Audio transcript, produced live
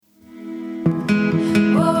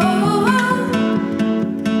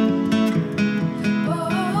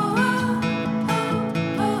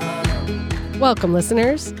Welcome,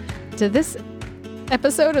 listeners, to this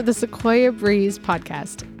episode of the Sequoia Breeze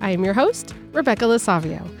podcast. I am your host, Rebecca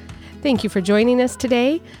Lasavio. Thank you for joining us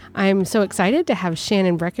today. I'm so excited to have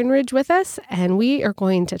Shannon Breckenridge with us, and we are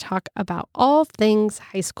going to talk about all things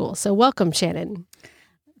high school. So welcome, Shannon.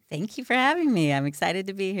 Thank you for having me. I'm excited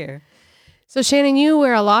to be here. So Shannon, you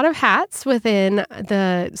wear a lot of hats within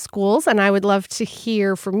the schools, and I would love to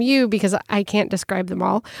hear from you, because I can't describe them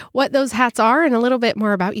all, what those hats are and a little bit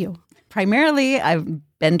more about you. Primarily, I've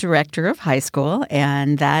been director of high school,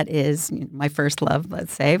 and that is my first love,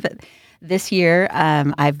 let's say. But this year,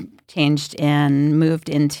 I've changed and moved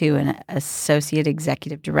into an associate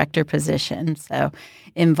executive director position. So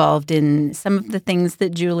involved in some of the things that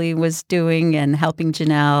Julie was doing and helping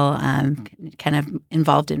Janelle, kind of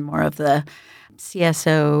involved in more of the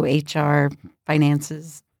CSO, HR,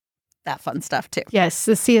 finances, that fun stuff too. Yes,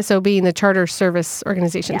 the CSO being the Charter Service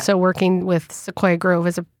Organization. Yeah. So working with Sequoia Grove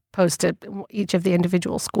as opposed to each of the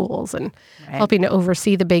individual schools and helping to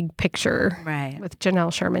oversee the big picture with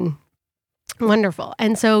Janelle Sherman. Wonderful.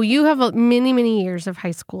 And so you have many, many years of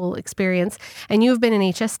high school experience, and you've been in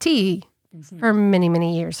HST for many,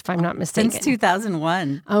 many years, if I'm not mistaken. Since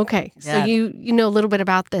 2001. Okay. Yeah. So you know a little bit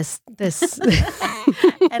about this.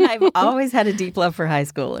 And I've always had a deep love for high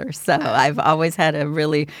schoolers. So I've always had a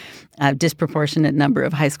really disproportionate number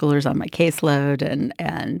of high schoolers on my caseload,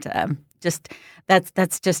 and just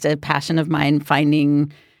that's just a passion of mine,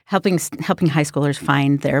 helping high schoolers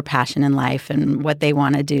find their passion in life and what they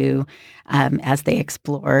want to do as they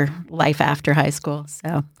explore life after high school.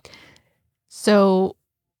 So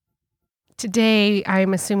today,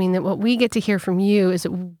 I'm assuming that what we get to hear from you is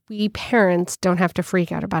that we parents don't have to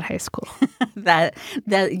freak out about high school.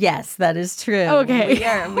 Yes, that is true. Okay.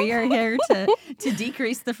 We are here to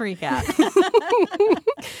decrease the freak out.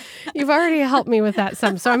 You've already helped me with that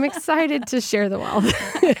some, so I'm excited to share the wealth.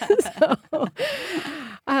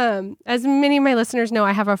 As many of my listeners know,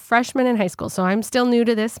 I have a freshman in high school, so I'm still new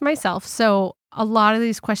to this myself. So a lot of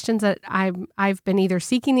these questions that I've been either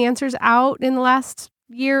seeking the answers out in the last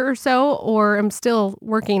year or so, or I'm still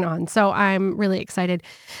working on. So I'm really excited.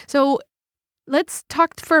 So let's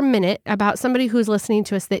talk for a minute about somebody who's listening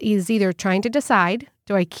to us that is either trying to decide,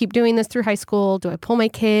 do I keep doing this through high school? Do I pull my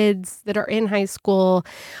kids that are in high school?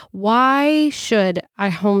 Why should I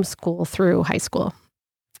homeschool through high school?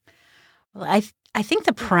 Well, I think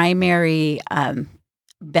the primary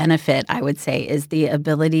benefit, I would say, is the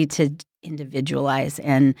ability to individualize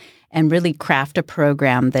and really craft a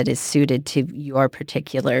program that is suited to your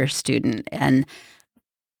particular student and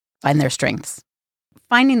find their strengths.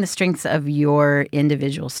 Finding the strengths of your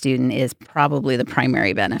individual student is probably the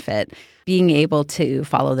primary benefit. Being able to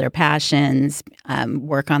follow their passions,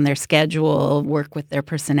 work on their schedule, work with their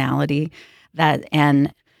personality.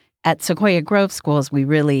 And at Sequoia Grove schools, we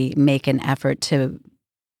really make an effort to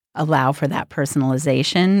allow for that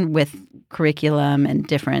personalization with curriculum and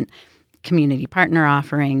different community partner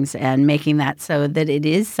offerings, and making that so that it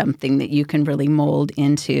is something that you can really mold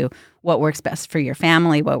into what works best for your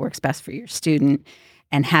family, what works best for your student,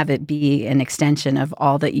 and have it be an extension of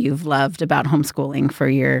all that you've loved about homeschooling for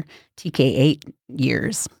your TK8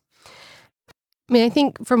 years. I mean, I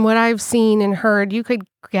think from what I've seen and heard, you could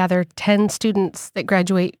gather 10 students that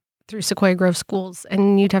graduate through Sequoia Grove schools,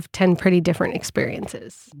 and you'd have 10 pretty different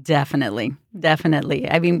experiences. Definitely.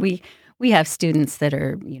 I mean, we have students that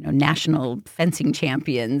are, national fencing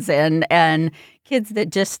champions and kids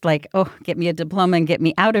that just like, get me a diploma and get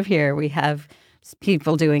me out of here. We have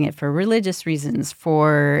people doing it for religious reasons,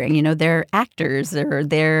 for, they're actors, or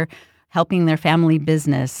they're helping their family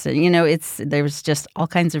business. There's just all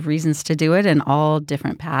kinds of reasons to do it and all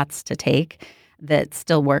different paths to take that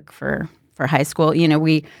still work for high school.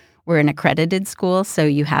 We're an accredited school, so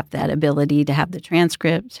you have that ability to have the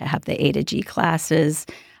transcript, to have the A to G classes,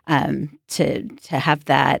 to have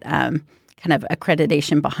that kind of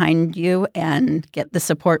accreditation behind you, and get the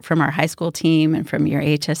support from our high school team and from your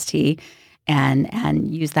HST,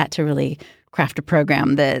 and use that to really craft a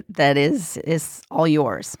program that is all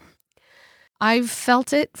yours. I've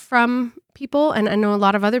felt it from people, and I know a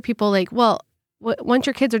lot of other people, like, well, once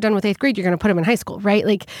your kids are done with 8th grade, you're going to put them in high school, right?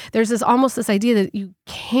 Like there's this idea that you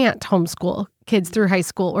can't homeschool kids through high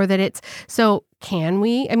school, or that so can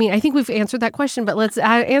we? I mean, I think we've answered that question, but let's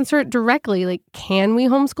answer it directly. Like, can we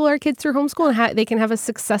homeschool our kids through homeschool and they can have a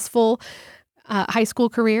successful high school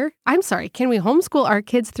career? I'm sorry, can we homeschool our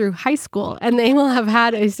kids through high school and they will have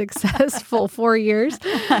had a successful 4 years?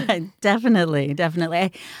 Definitely.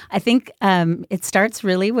 I think it starts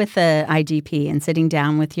really with the IGP and sitting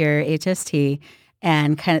down with your HST,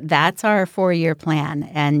 and kind of that's our 4-year plan.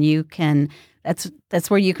 And you can that's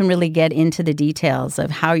where you can really get into the details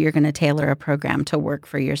of how you're going to tailor a program to work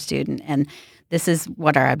for your student. And this is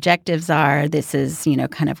what our objectives are. This is,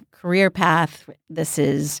 kind of career path. This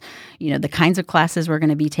is, the kinds of classes we're going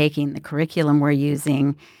to be taking, the curriculum we're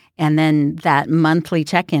using. And then that monthly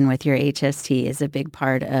check-in with your HST is a big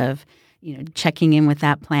part of, checking in with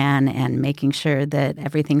that plan and making sure that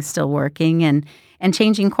everything's still working and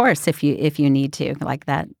changing course if you need to. Like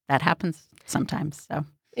that happens sometimes. So,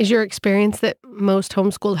 is your experience that most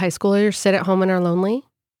homeschooled high schoolers sit at home and are lonely?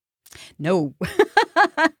 No.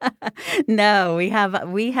 No, we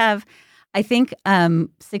have I think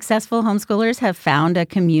successful homeschoolers have found a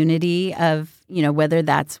community of, whether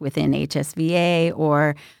that's within HSVA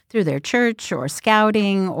or through their church or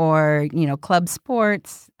scouting or, club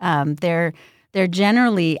sports. They're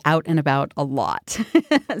generally out and about a lot.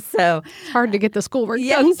 So it's hard to get the schoolwork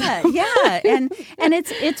done. Yeah. And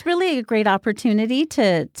it's really a great opportunity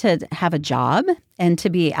to have a job and to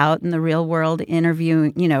be out in the real world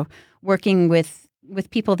interviewing, working with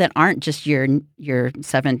people that aren't just your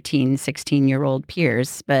 17, 16-year-old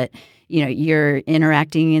peers, but, you're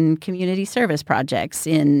interacting in community service projects,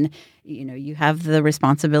 you have the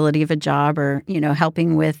responsibility of a job or,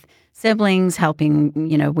 helping with siblings, helping,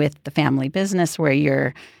 with the family business where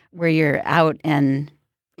you're out and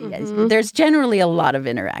there's generally a lot of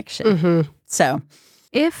interaction. Mm-hmm. So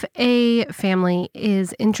if a family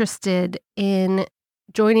is interested in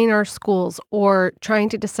joining our schools or trying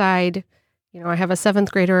to decide, I have a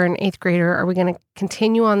 7th grader and an 8th grader, are we going to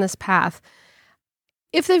continue on this path?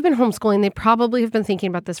 If they've been homeschooling, they probably have been thinking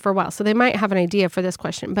about this for a while. So they might have an idea for this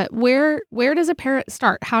question. But where does a parent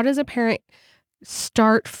start? How does a parent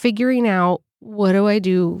start figuring out, what do I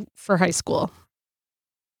do for high school?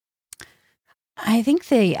 I think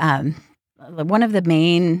one of the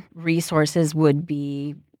main resources would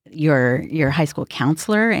be your high school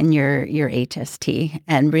counselor and your HST,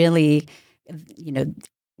 and really,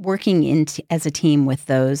 working as a team with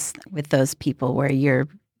those people where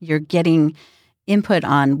you're getting input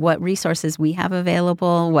on what resources we have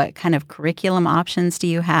available, what kind of curriculum options do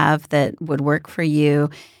you have that would work for you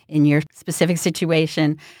in your specific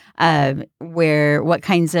situation, what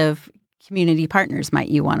kinds of community partners might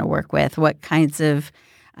you want to work with, what kinds of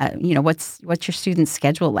what's your students'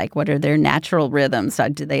 schedule like? What are their natural rhythms?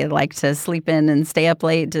 Do they like to sleep in and stay up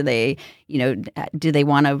late? Do they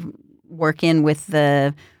want to work in with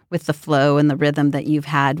the flow and the rhythm that you've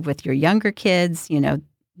had with your younger kids?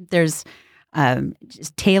 There's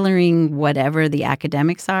just tailoring whatever the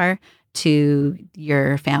academics are to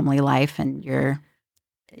your family life, and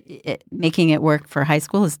making it work for high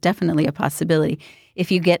school is definitely a possibility.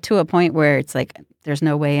 If you get to a point where it's like, there's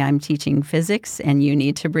no way I'm teaching physics and you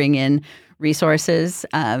need to bring in resources,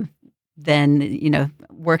 then,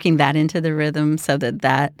 working that into the rhythm so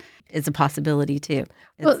that is a possibility too.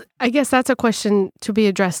 Well, I guess that's a question to be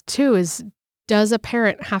addressed too, is does a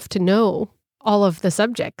parent have to know all of the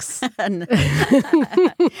subjects?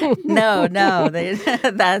 No,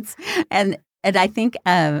 and I think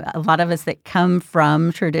a lot of us that come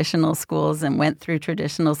from traditional schools and went through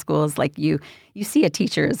traditional schools, like you see a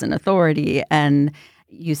teacher as an authority, and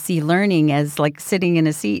you see learning as like sitting in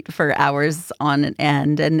a seat for hours on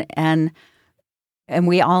end, and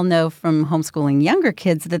we all know from homeschooling younger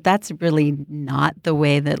kids that that's really not the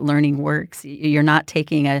way that learning works. You're not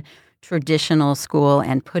taking a traditional school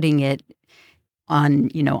and putting it on,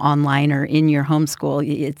 online or in your homeschool.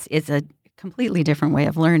 It's a completely different way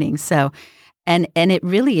of learning. So, and it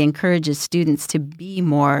really encourages students to be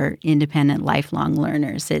more independent, lifelong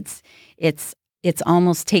learners. It's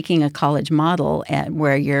almost taking a college model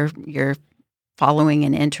where you're following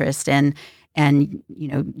an interest and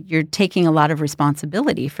you're taking a lot of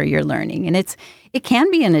responsibility for your learning. And it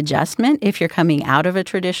can be an adjustment if you're coming out of a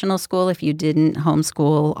traditional school, if you didn't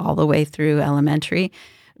homeschool all the way through elementary.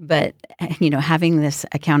 But, having this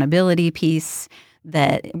accountability piece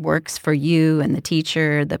that works for you and the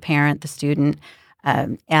teacher, the parent, the student,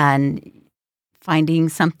 and finding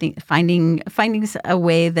a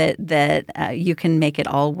way that you can make it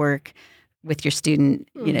all work with your student,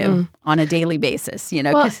 on a daily basis,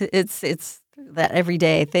 because it's that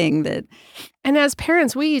everyday thing that. And as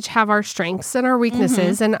parents, we each have our strengths and our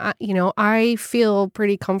weaknesses. And, I feel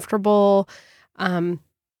pretty comfortable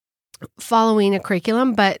following a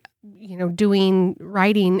curriculum, but, doing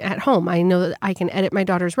writing at home. I know that I can edit my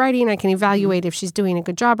daughter's writing. I can evaluate if she's doing a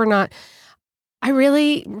good job or not. I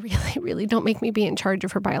really, really, really don't make me be in charge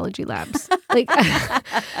of her biology labs. Like,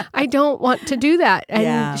 I don't want to do that.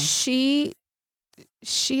 And she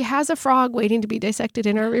has a frog waiting to be dissected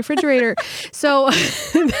in our refrigerator. So,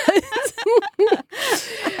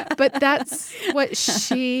 but but that's what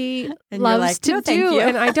she And you're loves like, to "No, thank do, you."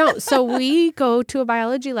 and I don't. So we go to a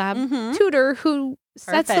biology lab tutor who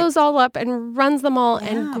sets Perfect. those all up and runs them all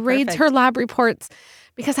and grades her lab reports,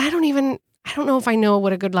 because I don't know if I know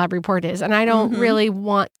what a good lab report is, and I don't really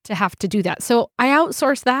want to have to do that. So I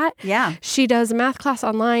outsource that. Yeah. She does a math class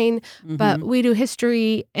online, but we do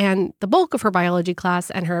history and the bulk of her biology class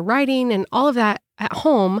and her writing and all of that at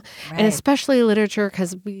home, and especially literature,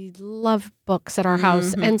 because we love books at our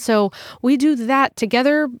house. And so we do that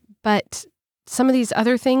together, but some of these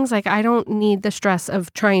other things, like I don't need the stress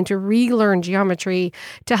of trying to relearn geometry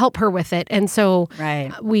to help her with it. And so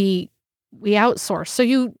we outsource. So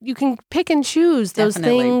you can pick and choose those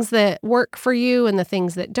things that work for you and the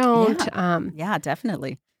things that don't. Yeah,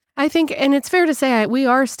 definitely. I think, and it's fair to say, we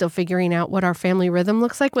are still figuring out what our family rhythm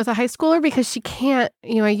looks like with a high schooler, because she can't,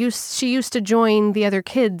 she used to join the other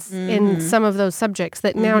kids in some of those subjects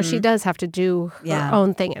that now she does have to do her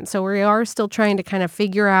own thing. And so we are still trying to kind of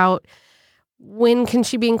figure out when can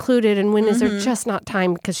she be included and when is there just not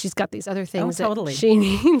time because she's got these other things that she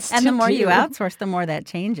needs to do. And the more you outsource, the more that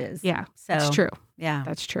changes. Yeah, so, that's true. Yeah.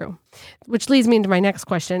 That's true. Which leads me into my next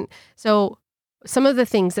question. So some of the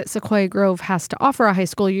things that Sequoia Grove has to offer a high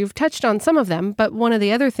school, you've touched on some of them, but one of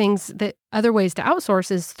the other ways to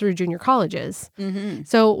outsource is through junior colleges.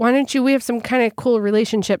 So why don't we have some kind of cool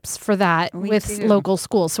relationships for that with local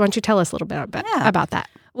schools. So why don't you tell us a little bit about that?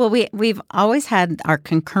 Well, we've always had our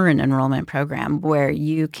concurrent enrollment program where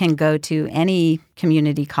you can go to any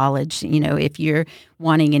community college. If you're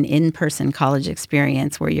wanting an in-person college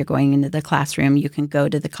experience where you're going into the classroom, you can go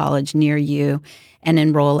to the college near you and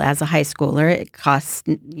enroll as a high schooler. It costs,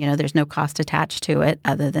 there's no cost attached to it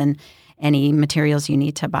other than any materials you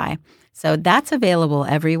need to buy. So that's available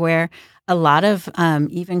everywhere. A lot of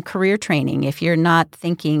even career training. If you're not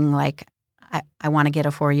thinking like, I want to get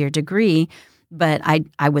a 4-year degree, but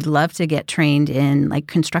I would love to get trained in like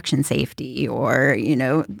construction safety or,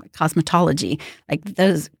 cosmetology. Like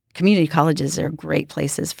those community colleges are great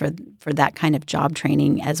places for that kind of job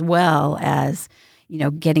training, as well as,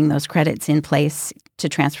 getting those credits in place to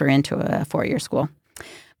transfer into a 4-year school.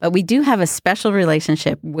 But we do have a special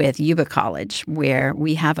relationship with Yuba College where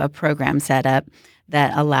we have a program set up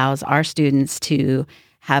that allows our students to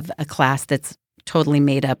have a class that's totally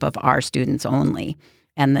made up of our students only.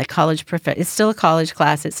 And the college it's still a college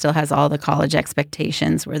class. It still has all the college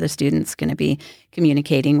expectations where the student's going to be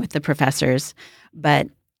communicating with the professors. But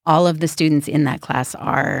all of the students in that class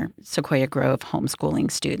are Sequoia Grove homeschooling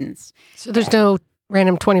students. So there's no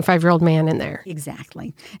random 25-year-old man in there.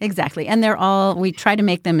 Exactly. And we try to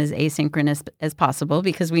make them as asynchronous as possible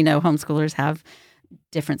because we know homeschoolers have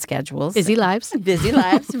different schedules. Busy lives.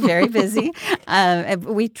 Very busy.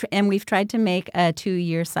 We've tried to make a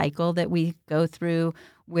 2-year cycle that we go through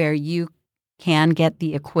where you can get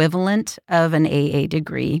the equivalent of an AA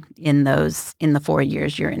degree in the 4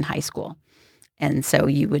 years you're in high school. And so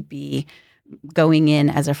you would be going in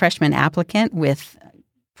as a freshman applicant with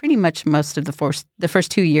pretty much most of the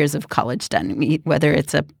first 2 years of college done, whether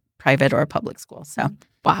it's a private or a public school. So,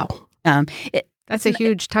 wow. That's a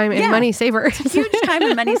huge time and money saver. Huge time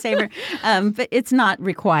and money saver. But it's not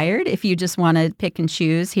required if you just want to pick and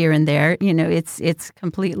choose here and there. It's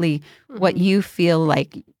completely what you feel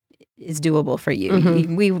like is doable for you.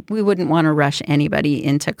 We wouldn't want to rush anybody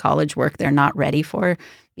into college work they're not ready for,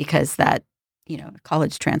 because that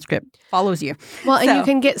college transcript follows you. Well, and you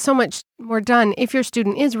can get so much more done if your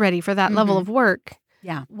student is ready for that level of work.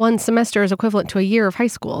 Yeah. One semester is equivalent to a year of high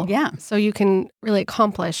school. Yeah. So you can really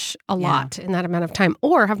accomplish a lot in that amount of time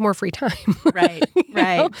or have more free time. Right.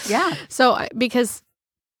 Yeah. So because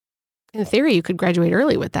in theory, you could graduate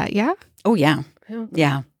early with that. Yeah. Oh, yeah.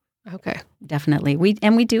 Yeah. Okay. Definitely. We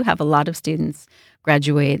do have a lot of students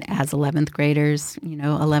graduate as 11th graders,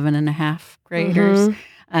 11 and a half graders,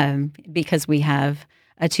 because we have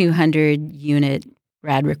a 200 unit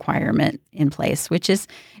grad requirement in place, which is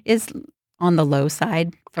on the low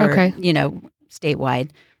side for, statewide.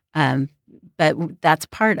 But that's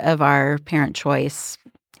part of our parent choice,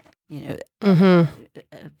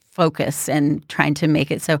 focus and trying to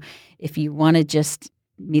make it so if you want to just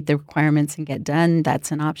meet the requirements and get done,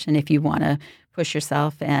 that's an option. If you want to push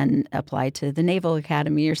yourself and apply to the Naval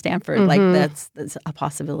Academy or Stanford, that's a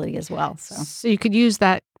possibility as well. So you could use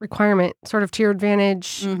that requirement sort of to your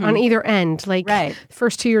advantage on either end. Like the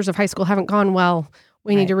first 2 years of high school haven't gone well.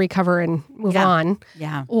 We need to recover and move on.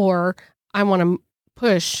 Yeah. Or I want to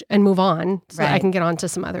push and move on so that I can get on to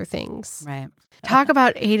some other things. Right. Talk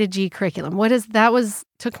about A to G curriculum.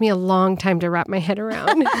 Took me a long time to wrap my head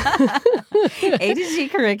around. A to G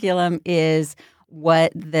curriculum is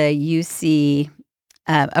what the UC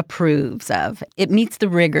approves of. It meets the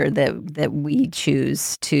rigor that we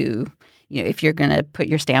choose to, if you're going to put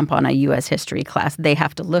your stamp on a U.S. history class, they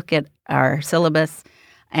have to look at our syllabus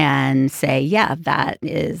and say, yeah, that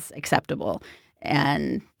is acceptable.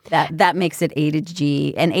 And that makes it A to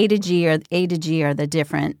G. And A to G are the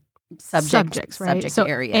different subjects, right? Subject so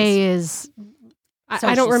areas. A is...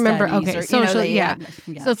 I don't remember. Okay, or, social, yeah.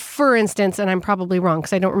 So for instance, and I'm probably wrong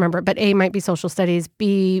because I don't remember, but A might be social studies,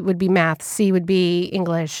 B would be math, C would be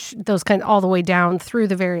English, those kind all the way down through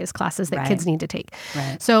the various classes that kids need to take.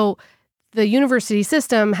 Right. So the university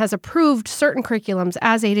system has approved certain curriculums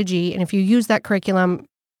as A to G, and if you use that curriculum,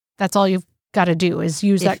 that's all you've got to do is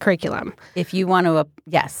use that curriculum. If you want to,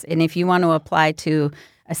 yes, and if you want to apply to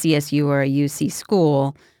a CSU or a UC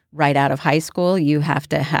school, right out of high school, you have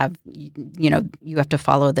to have, you have to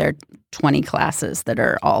follow their 20 classes that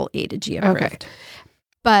are all A to G approved. Okay.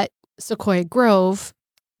 But Sequoia Grove,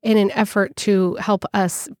 in an effort to help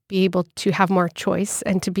us be able to have more choice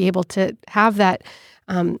and to be able to have that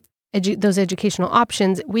those educational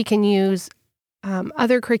options, we can use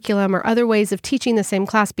other curriculum or other ways of teaching the same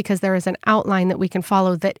class because there is an outline that we can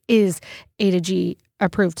follow that is A to G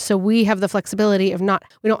approved. So we have the flexibility of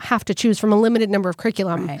we don't have to choose from a limited number of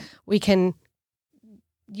curriculum. Right. We can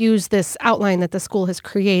use this outline that the school has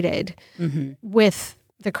created with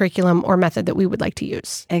the curriculum or method that we would like to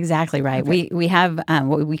use. Exactly right. Okay. We have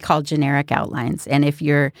what we call generic outlines. And if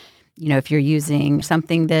you're using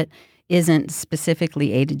something that isn't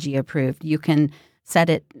specifically A to G approved, you can set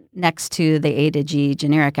it next to the A to G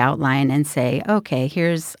generic outline and say, okay,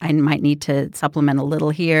 I might need to supplement a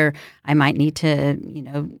little here. I might need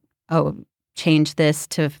to, change this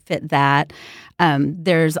to fit that.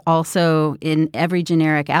 There's also in every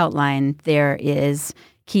generic outline, there is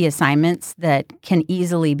key assignments that can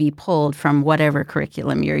easily be pulled from whatever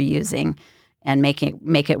curriculum you're using and make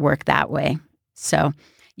it work that way. So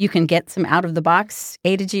you can get some out-of-the-box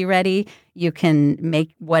A to G ready. You can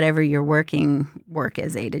make whatever you're working work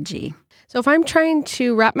as A to G. So if I'm trying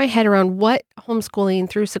to wrap my head around what homeschooling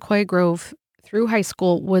through Sequoia Grove through high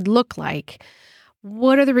school would look like,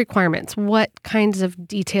 what are the requirements? What kinds of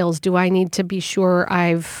details do I need to be sure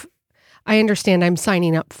I understand I'm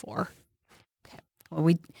signing up for? Okay. Well,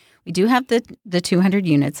 we do have the 200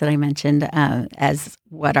 units that I mentioned as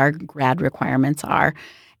what our grad requirements are.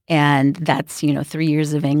 And that's, 3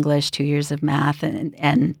 years of English, 2 years of math,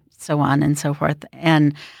 and so on and so forth.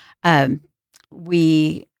 And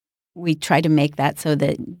we try to make that so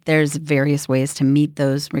that there's various ways to meet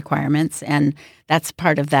those requirements. And that's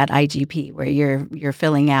part of that IGP where you're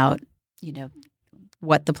filling out,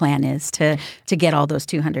 what the plan is to get all those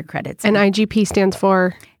 200 credits. And IGP stands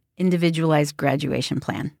for? Individualized Graduation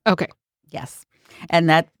Plan. Okay. Yes. And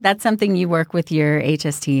that's something you work with your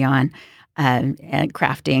HST on. And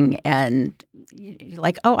crafting, and you're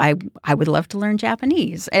like, oh, I would love to learn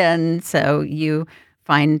Japanese. And so you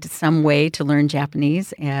find some way to learn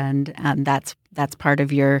Japanese, and that's part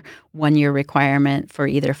of your 1-year requirement for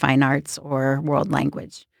either fine arts or world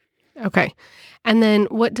language. Okay. And then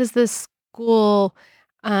what does the school,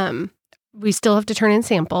 we still have to turn in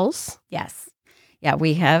samples? Yes. Yeah,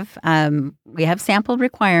 we have sample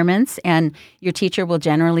requirements, and your teacher will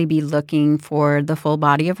generally be looking for the full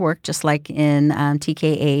body of work, just like in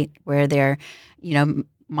TK8, where they're,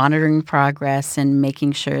 monitoring progress and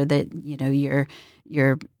making sure that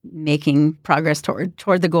you're making progress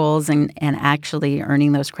toward the goals and actually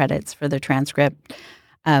earning those credits for the transcript.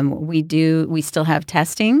 We still have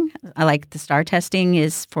testing. Like the STAR testing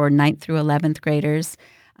is for 9th through 11th graders.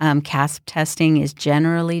 CASP testing is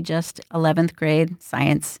generally just 11th grade.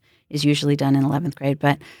 Science is usually done in 11th grade,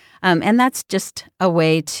 but and that's just a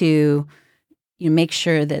way to make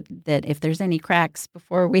sure that if there's any cracks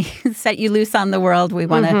before we set you loose on the world, we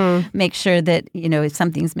want to make sure that if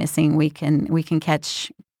something's missing, we can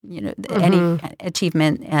catch any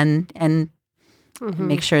achievement and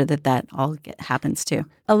make sure that all happens too.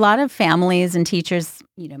 A lot of families and teachers,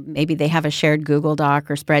 maybe they have a shared Google Doc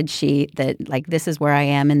or spreadsheet that like, this is where I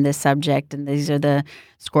am in this subject and these are the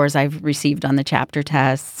scores I've received on the chapter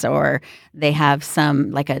tests, or they have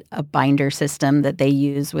some like a binder system that they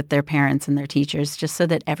use with their parents and their teachers just so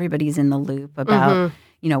that everybody's in the loop about,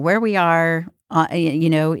 where we are,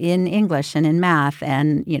 in English and in math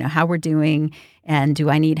and, how we're doing and do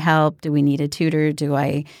I need help? Do we need a tutor? Do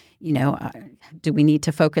we need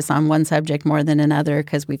to focus on one subject more than another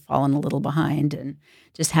because we've fallen a little behind? And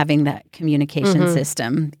just having that communication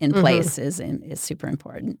system in place is super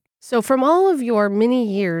important. So from all of your many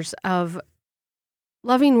years of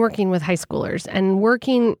loving working with high schoolers and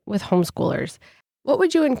working with homeschoolers, what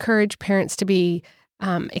would you encourage parents to be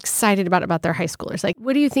excited about their high schoolers? Like,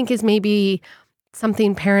 what do you think is maybe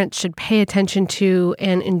something parents should pay attention to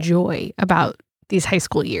and enjoy about these high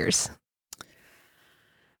school years?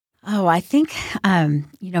 Oh, I think,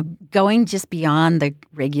 going just beyond the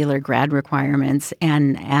regular grad requirements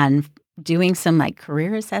and doing some like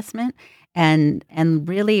career assessment and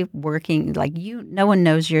really working like no one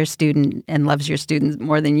knows your student and loves your students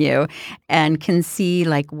more than you and can see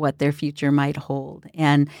like what their future might hold.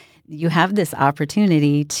 And you have this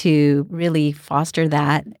opportunity to really foster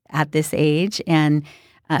that at this age and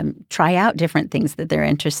try out different things that they're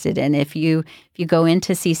interested in. If you go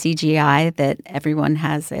into CCGI that everyone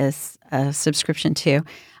has a subscription to,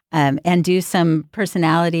 and do some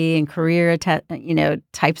personality and career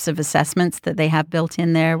types of assessments that they have built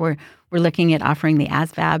in there. We're looking at offering the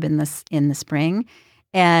ASVAB in the spring,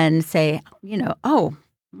 and say, oh,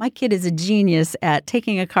 my kid is a genius at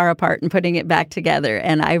taking a car apart and putting it back together,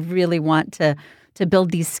 and I really want to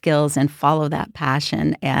build these skills and follow that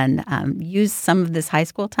passion and use some of this high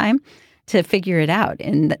school time to figure it out.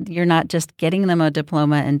 And you're not just getting them a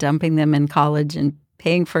diploma and dumping them in college and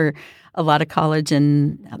paying for a lot of college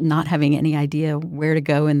and not having any idea where to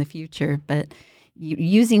go in the future, but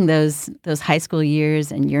using those high school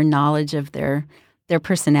years and your knowledge of their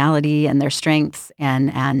personality and their strengths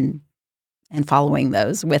and following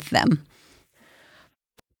those with them.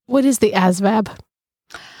 What is the ASVAB?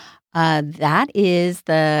 That is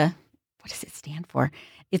what does it stand for?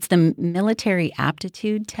 It's the military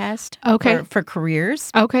aptitude test for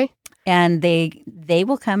careers. Okay. And they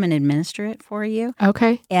will come and administer it for you.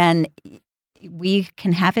 Okay. And we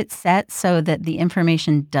can have it set so that the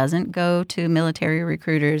information doesn't go to military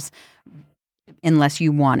recruiters unless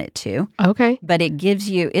you want it to. Okay. But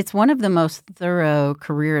it's one of the most thorough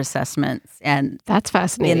career assessments that's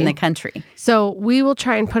fascinating in the country. So we will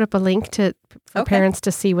try and put up a link for parents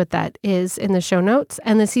to see what that is in the show notes.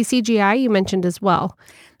 And the CCGI you mentioned as well.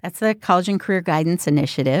 That's the College and Career Guidance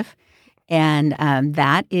Initiative. And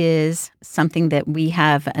that is something that we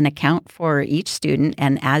have an account for each student.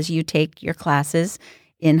 And as you take your classes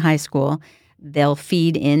in high school, they'll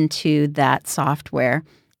feed into that software.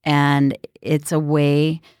 And it's a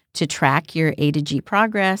way to track your A to G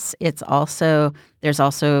progress. There's also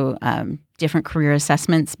different career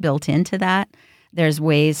assessments built into that. There's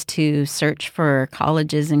ways to search for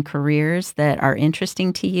colleges and careers that are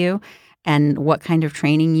interesting to you and what kind of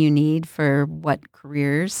training you need for what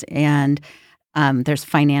careers. And there's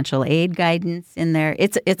financial aid guidance in there.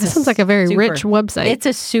 It sounds like a very rich website. It's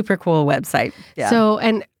a super cool website. Yeah. So,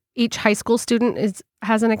 and each high school student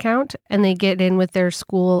has an account and they get in with their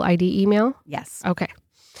school ID email? Yes. Okay.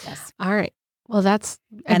 Yes. All right. Well, we'll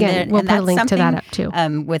put a link to that up too.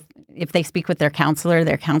 If they speak with their counselor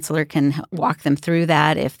can walk them through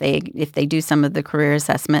that. If they do some of the career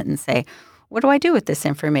assessment and say, what do I do with this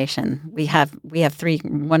information? We have 3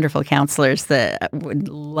 wonderful counselors that would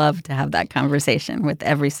love to have that conversation with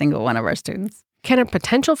every single one of our students. Can a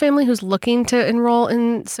potential family who's looking to enroll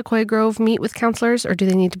in Sequoia Grove meet with counselors, or do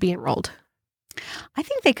they need to be enrolled? I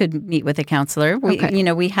think they could meet with a counselor.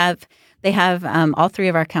 They have all 3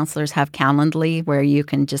 of our counselors have Calendly, where you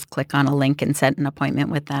can just click on a link and set an appointment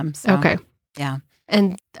with them. So, okay. Yeah.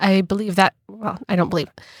 And I believe that, I don't believe,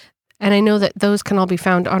 and I know that those can all be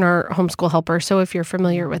found on our Homeschool Helper. So if you're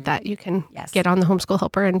familiar with that, you can get on the Homeschool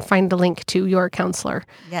Helper and find a link to your counselor.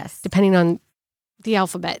 Yes. Depending on the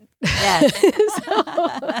alphabet. Yes. So,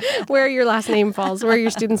 where your last name falls, where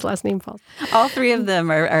your student's last name falls. All 3 of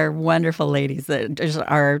them are wonderful ladies that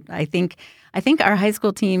are, I think our high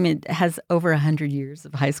school team has over 100 years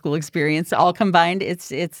of high school experience all combined. It's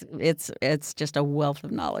just a wealth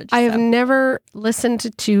of knowledge. I have never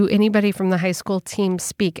listened to anybody from the high school team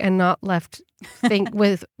speak and not left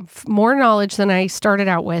with more knowledge than I started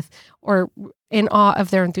out with, or in awe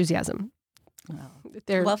of their enthusiasm.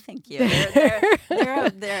 Well, thank you.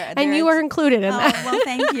 They're and you are included in that. Well,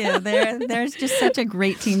 thank you. There's just such a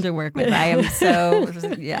great team to work with. I am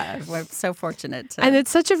we're so fortunate. And it's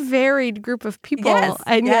such a varied group of people. Yes,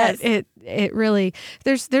 and yet it really,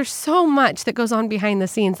 there's so much that goes on behind the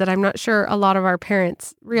scenes that I'm not sure a lot of our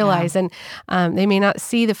parents realize. Yeah. And they may not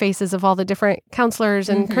see the faces of all the different counselors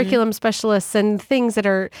and curriculum specialists and things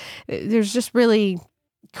that there's just really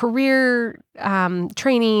career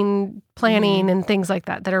training, planning, and things like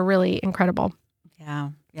that are really incredible.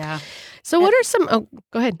 Yeah, yeah. So what are some? Oh,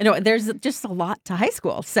 go ahead. There's just a lot to high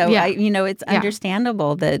school, so it's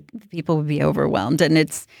understandable that people would be overwhelmed, and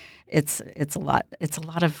it's a lot. It's a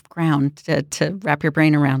lot of ground to wrap your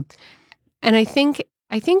brain around. And I think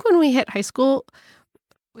when we hit high school,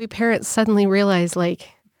 we parents suddenly realize, like,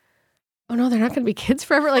 oh no, they're not going to be kids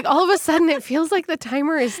forever. Like all of a sudden it feels like the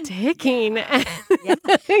timer is ticking. Yeah.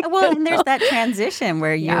 Well, and there's that transition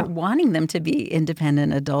where you're wanting them to be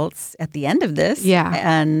independent adults at the end of this. Yeah.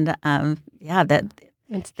 And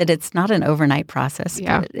that it's not an overnight process,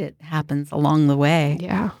 but it happens along the way.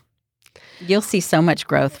 Yeah. You'll see so much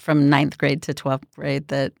growth from 9th grade to 12th grade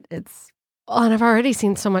that it's... Well, and I've already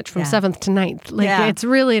seen so much from 7th to 9th. Like it's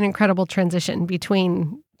really an incredible transition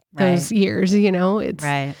between those years, It's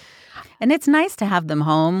right. And it's nice to have them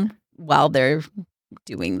home while they're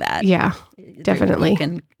doing that. Yeah, definitely.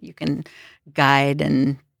 You can guide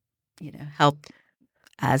and help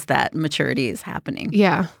as that maturity is happening.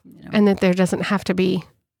 Yeah, and that there doesn't have to be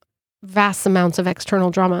vast amounts of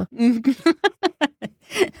external drama.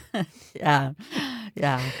 Yeah.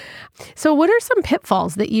 So what are some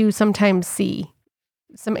pitfalls that you sometimes see?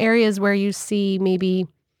 Some areas where you see maybe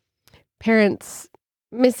parents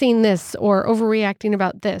missing this or overreacting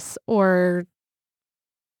about this, or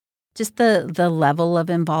just the level of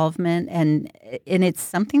involvement, and it's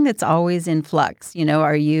something that's always in flux.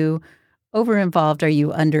 Are you over-involved? Are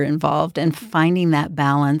you under-involved? And finding that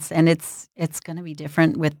balance, and it's going to be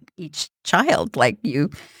different with each child. Like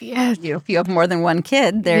if you have more than one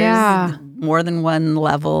kid, there's more than one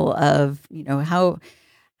level of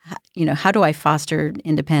how do I foster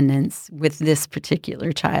independence with this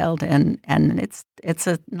particular child, and it's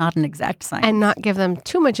not an exact science, and not give them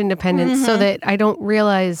too much independence so that I don't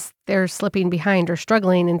realize they're slipping behind or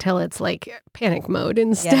struggling until it's like panic mode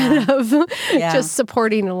instead of just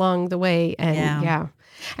supporting along the way.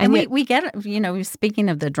 And we get, speaking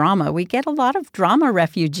of the drama, we get a lot of drama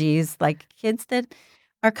refugees, like kids that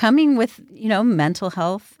are coming with, mental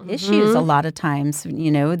health issues. A lot of times,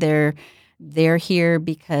 they're here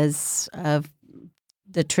because of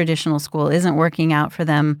the traditional school isn't working out for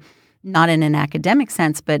them, not in an academic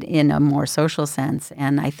sense, but in a more social sense.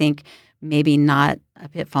 And I think maybe not a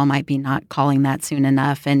pitfall might be not calling that soon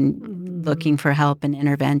enough and looking for help and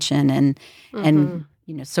intervention and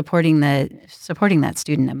supporting that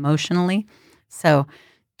student emotionally. So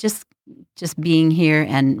just being here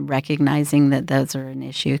and recognizing that those are an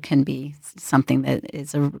issue can be something that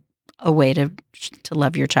is a way to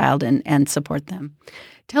love your child and support them.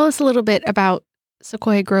 Tell us a little bit about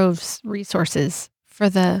Sequoia Grove's resources for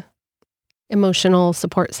the emotional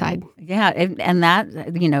support side. Yeah, and that,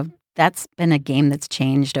 that's been a game that's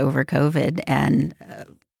changed over COVID, and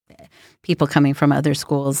people coming from other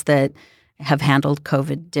schools that have handled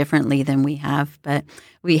COVID differently than we have. But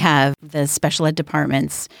we have the special ed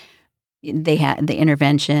departments. They have the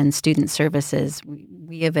intervention, student services.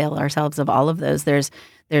 We avail ourselves of all of those. There's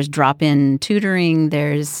drop-in tutoring.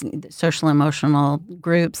 There's social emotional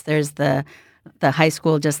groups. There's the high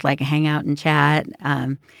school, just like hang out and chat.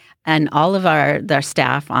 And all of our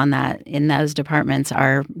staff in those departments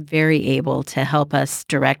are very able to help us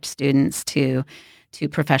direct students to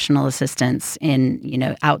professional assistance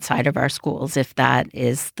in outside of our schools if that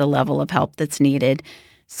is the level of help that's needed.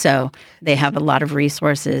 So they have a lot of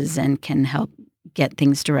resources and can help get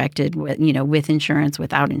things directed with insurance,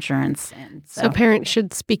 without insurance. And so parents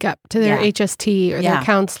should speak up to their HST or their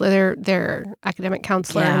counselor, their academic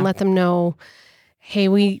counselor, and let them know, hey,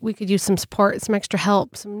 we could use some support, some extra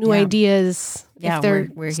help, some new ideas if their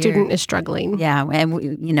student is struggling. Yeah, and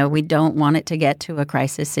we don't want it to get to a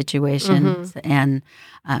crisis situation, and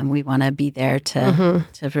we want to be there to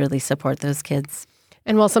really support those kids.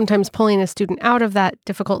 And while sometimes pulling a student out of that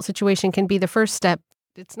difficult situation can be the first step,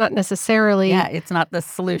 it's not necessarily... Yeah, it's not the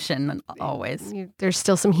solution always. There's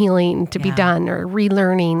still some healing to be done or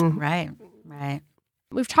relearning. Right.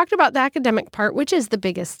 We've talked about the academic part, which is the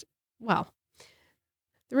biggest... Well,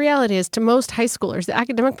 the reality is, to most high schoolers, the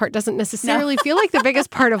academic part doesn't necessarily feel like the biggest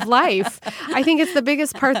part of life. I think it's the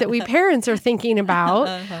biggest part that we parents are thinking about.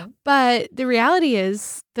 But the reality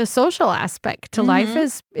is the social aspect to life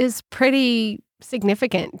is pretty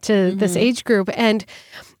significant to this age group. And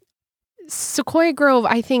Sequoia Grove,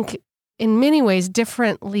 I think, in many ways,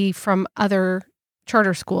 differently from other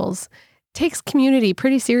charter schools, takes community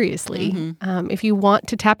pretty seriously. If you want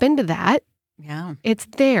to tap into that, it's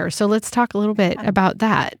there. So let's talk a little bit about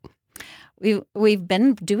that. We've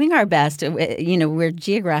been doing our best. We're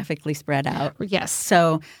geographically spread out. Yes.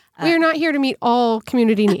 So we are not here to meet all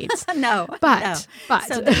community needs. No.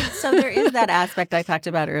 So there is that aspect I talked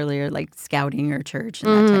about earlier, like scouting or church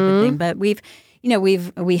and that type of thing. But we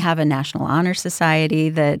have a National Honor Society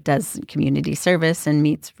that does community service and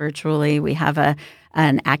meets virtually. We have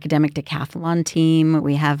an academic decathlon team.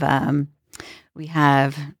 We have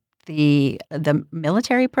the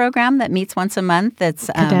military program that meets once a month.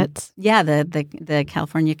 That's cadets. The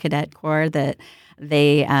California Cadet Corps that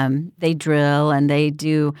they drill and they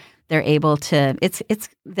they're able to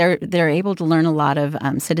they're able to learn a lot of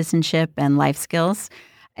citizenship and life skills,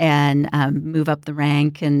 and move up the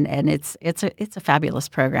rank, and it's a fabulous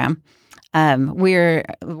program.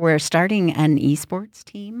 We're starting an esports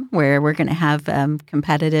team where we're going to have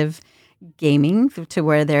competitive gaming to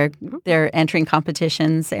where they're entering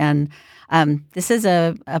competitions, and this is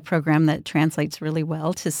a program that translates really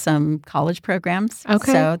well to some college programs.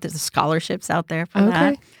 Okay. So there's scholarships out there for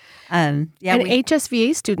that. And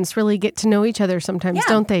HSVA students really get to know each other sometimes,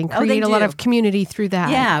 don't they? And create a lot of community through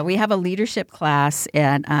that. Yeah, we have a leadership class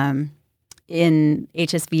in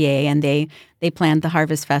HSVA, and they planned the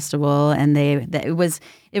Harvest Festival, and it was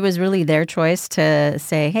really their choice to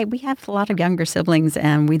say, hey, we have a lot of younger siblings,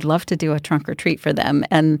 and we'd love to do a trunk or treat for them.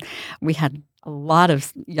 And we had a lot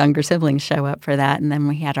of younger siblings show up for that, and then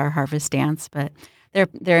we had our harvest dance. But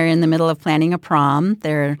they're in the middle of planning a prom.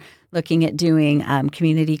 They're looking at doing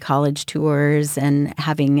community college tours and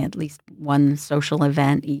having at least one social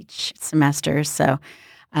event each semester. So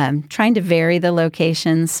trying to vary the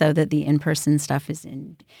locations so that the in-person stuff is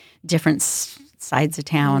in different sides of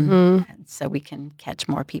town, so we can catch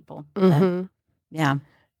more people. Mm-hmm. Yeah.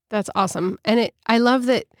 That's awesome. And I love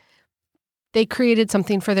that they created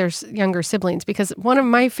something for their younger siblings, because one of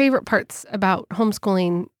my favorite parts about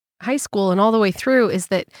homeschooling high school and all the way through is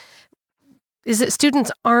that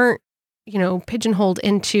students aren't, pigeonholed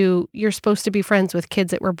into, you're supposed to be friends with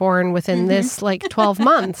kids that were born within this 12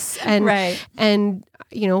 months. And, and,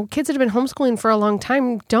 kids that have been homeschooling for a long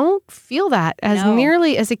time don't feel that as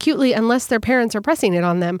nearly as acutely unless their parents are pressing it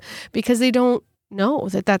on them, because they don't know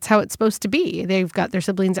that that's how it's supposed to be. They've got their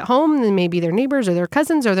siblings at home, and maybe their neighbors or their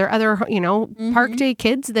cousins or their other, park day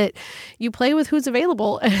kids that you play with who's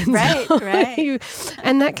available. And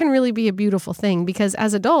and that can really be a beautiful thing, because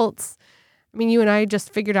as adults, I mean, you and I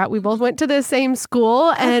just figured out we both went to the same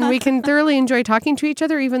school, and we can thoroughly enjoy talking to each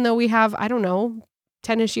other, even though we have,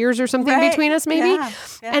 10-ish years or something between us, maybe. Yeah.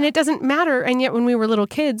 And it doesn't matter. And yet when we were little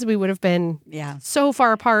kids, we would have been so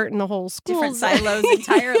far apart in the whole school. Different silos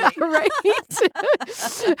entirely.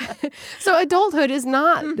 So adulthood is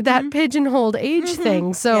not that pigeonholed age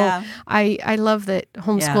thing. So I love that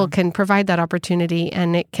homeschool can provide that opportunity,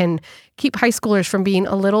 and it can keep high schoolers from being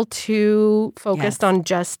a little too focused on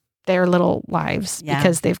just their little lives,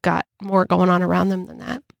 because they've got more going on around them than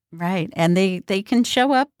that. Right. And they can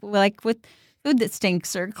show up with food that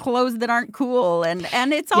stinks or clothes that aren't cool, and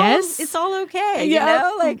it's all okay.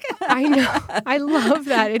 I know. I love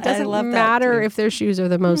that. It doesn't matter if their shoes are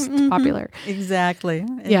the most popular. Exactly.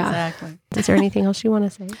 Is there anything else you want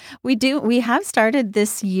to say? We do. We have started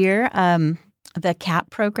this year the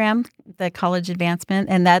CAP program, the College Advancement,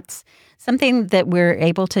 and that's something that we're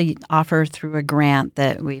able to offer through a grant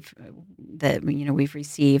that we've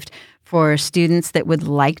received for students that would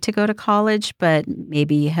like to go to college, but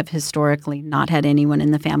maybe have historically not had anyone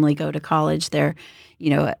in the family go to college. They're,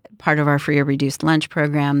 part of our free or reduced lunch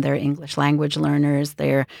program. They're English language learners.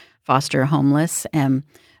 They're foster homeless. And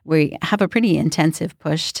we have a pretty intensive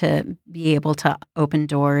push to be able to open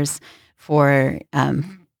doors for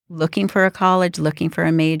looking for a college, looking for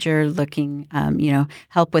a major, looking,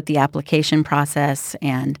 help with the application process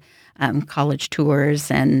and college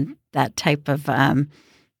tours and that type of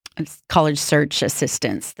college search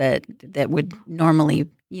assistance that would normally,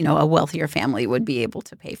 a wealthier family would be able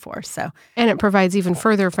to pay for. So, and it provides even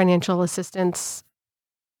further financial assistance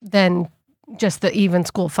than just the even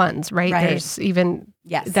school funds, right? There's even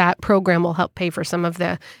that program will help pay for some of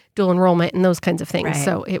the dual enrollment and those kinds of things.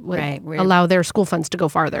 So it would allow their school funds to go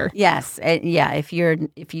farther. Yes. If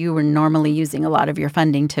you were normally using a lot of your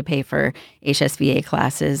funding to pay for HSVA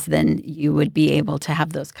classes, then you would be able to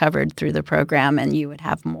have those covered through the program, and you would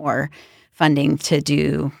have more funding to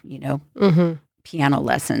do, piano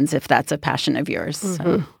lessons if that's a passion of yours.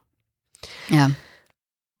 So,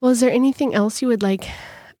 Well, is there anything else you would like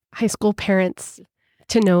high school parents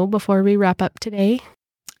to know before we wrap up today?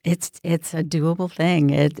 It's a doable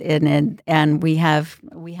thing. And we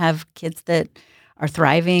have kids that are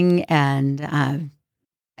thriving and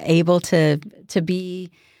able to be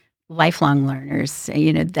lifelong learners.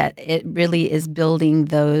 That it really is building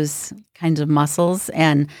those kinds of muscles.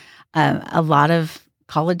 And a lot of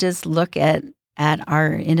colleges look at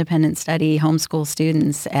our independent study homeschool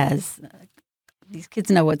students as these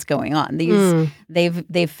kids know what's going on.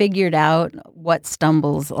 They've figured out what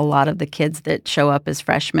stumbles a lot of the kids that show up as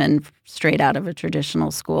freshmen straight out of a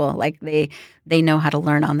traditional school. Like they know how to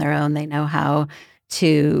learn on their own. They know how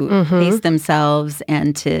to pace themselves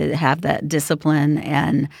and to have that discipline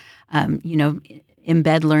and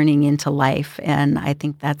embed learning into life. And I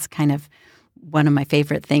think that's kind of one of my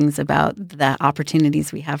favorite things about the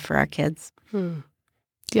opportunities we have for our kids.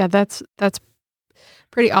 Yeah, that's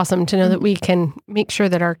pretty awesome to know that we can make sure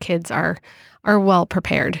that our kids are well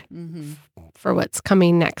prepared for what's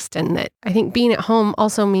coming next. And that I think being at home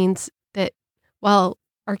also means that while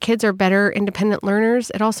our kids are better independent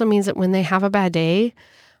learners, it also means that when they have a bad day,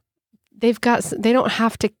 they don't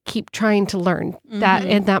have to keep trying to learn that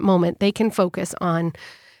in that moment. They can focus on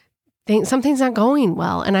something's not going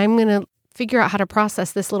well, and I'm going to figure out how to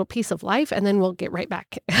process this little piece of life, and then we'll get right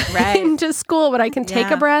back into school. But I can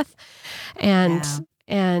take a breath and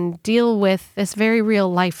deal with this very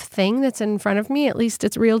real life thing that's in front of me. At least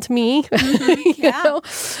it's real to me, you know?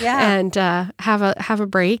 And have a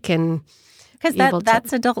break and. Because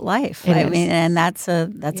that's adult life. I mean, and that's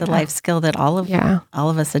a life skill that all of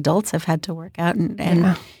us adults have had to work out.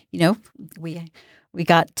 And you know, we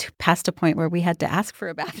got past a point where we had to ask for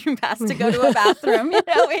a bathroom pass to go to a bathroom. You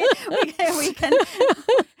know, we can.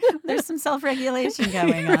 There's some self-regulation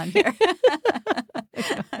going on here.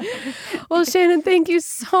 Well, Shannon, thank you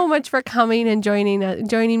so much for coming and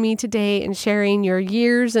joining me today and sharing your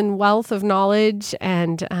years and wealth of knowledge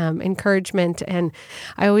and encouragement. And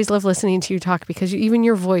I always love listening to you talk because even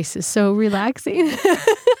your voice is so relaxing.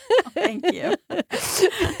 Thank you.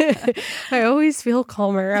 I always feel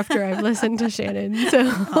calmer after I've listened to Shannon. So.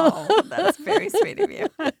 Oh, that's very sweet of you.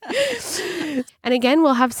 And again,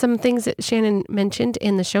 we'll have some things that Shannon mentioned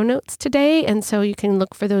in the show notes today. And so you can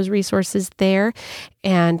look for those resources there.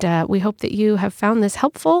 And we hope that you have found this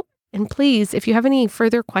helpful. And please, if you have any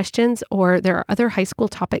further questions or there are other high school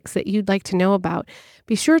topics that you'd like to know about,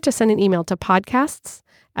 be sure to send an email to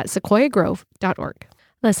podcasts@sequoiagrove.org.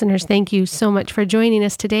 Listeners, thank you so much for joining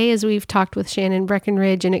us today as we've talked with Shannon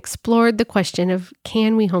Breckenridge and explored the question of,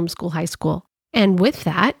 can we homeschool high school? And with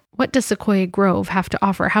that, what does Sequoia Grove have to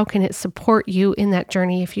offer? How can it support you in that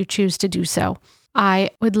journey if you choose to do so?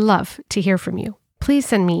 I would love to hear from you. Please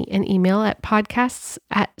send me an email at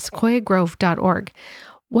podcasts@sequoiagrove.org.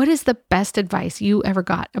 What is the best advice you ever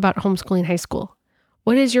got about homeschooling high school?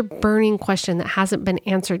 What is your burning question that hasn't been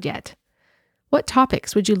answered yet? What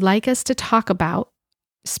topics would you like us to talk about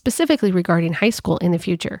specifically regarding high school in the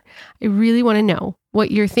future? I really want to know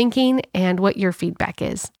what you're thinking and what your feedback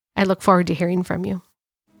is. I look forward to hearing from you.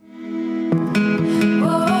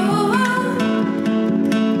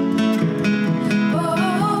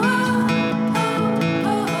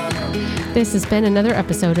 This has been another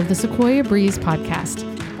episode of the Sequoia Breeze podcast,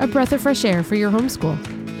 a breath of fresh air for your homeschool.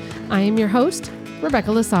 I am your host,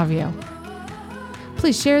 Rebecca Lasavio.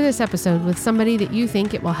 Please share this episode with somebody that you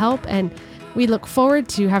think it will help, and we look forward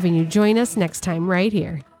to having you join us next time right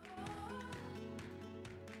here.